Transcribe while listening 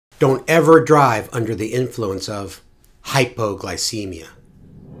Don't ever drive under the influence of hypoglycemia.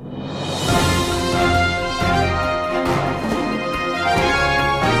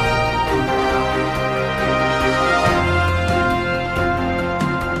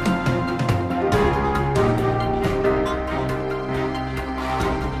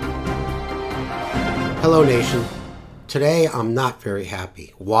 Hello, nation. Today I'm not very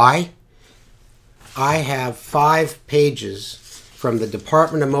happy. Why? I have 5 pages from the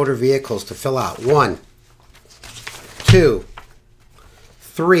Department of Motor Vehicles to fill out. 1, 2,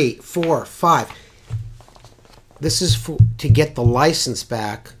 3, 4, 5. This is to get the license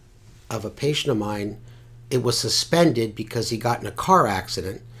back of a patient of mine. It was suspended because he got in a car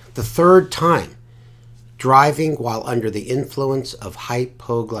accident the 3rd time, driving while under the influence of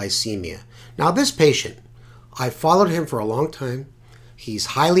hypoglycemia. Now this patient, I followed him for a long time. He's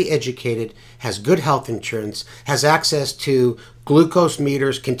highly educated, has good health insurance, has access to glucose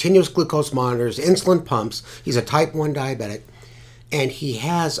meters, continuous glucose monitors, insulin pumps. He's a type 1 diabetic, and he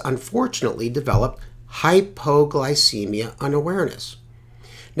has unfortunately developed hypoglycemia unawareness.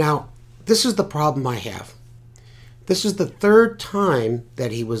 Now, this is the problem I have. This is the 3rd time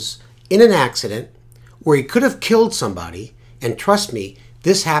that he was in an accident where he could have killed somebody, and trust me,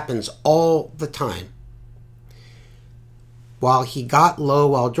 this happens all the time. While he got low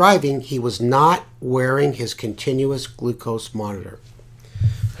while driving, he was not wearing his continuous glucose monitor.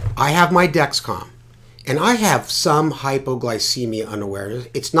 I have my Dexcom, and I have some hypoglycemia unawareness.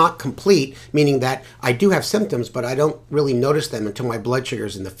 It's not complete, meaning that I do have symptoms, but I don't really notice them until my blood sugar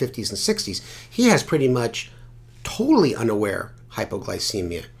is in the 50s and 60s. He has pretty much totally unaware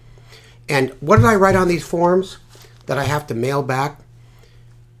hypoglycemia. And what did I write on these forms that I have to mail back?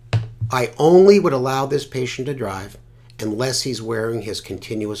 I only would allow this patient to drive unless he's wearing his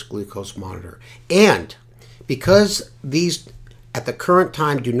continuous glucose monitor. And because these at the current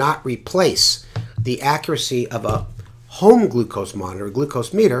time do not replace the accuracy of a home glucose monitor,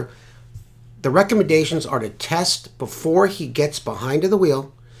 glucose meter, the recommendations are to test before he gets behind the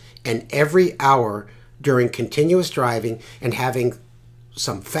wheel and every hour during continuous driving, and having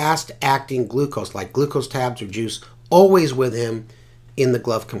some fast-acting glucose like glucose tabs or juice always with him in the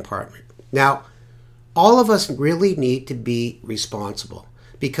glove compartment. Now, all of us really need to be responsible,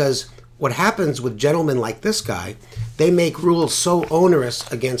 because what happens with gentlemen like this guy, they make rules so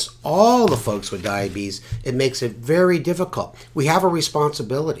onerous against all the folks with diabetes, it makes it very difficult. We have a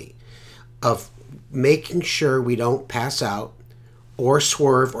responsibility of making sure we don't pass out or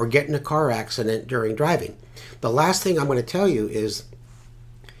swerve or get in a car accident during driving. The last thing I'm going to tell you is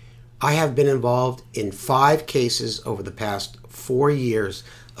I have been involved in 5 cases over the past 4 years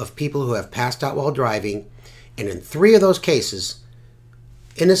of people who have passed out while driving, and in 3 of those cases,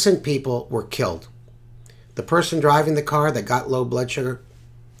 innocent people were killed. The person driving the car that got low blood sugar,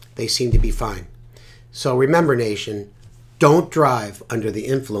 they seem to be fine. So remember, nation, don't drive under the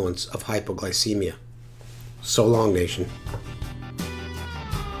influence of hypoglycemia. So long, nation.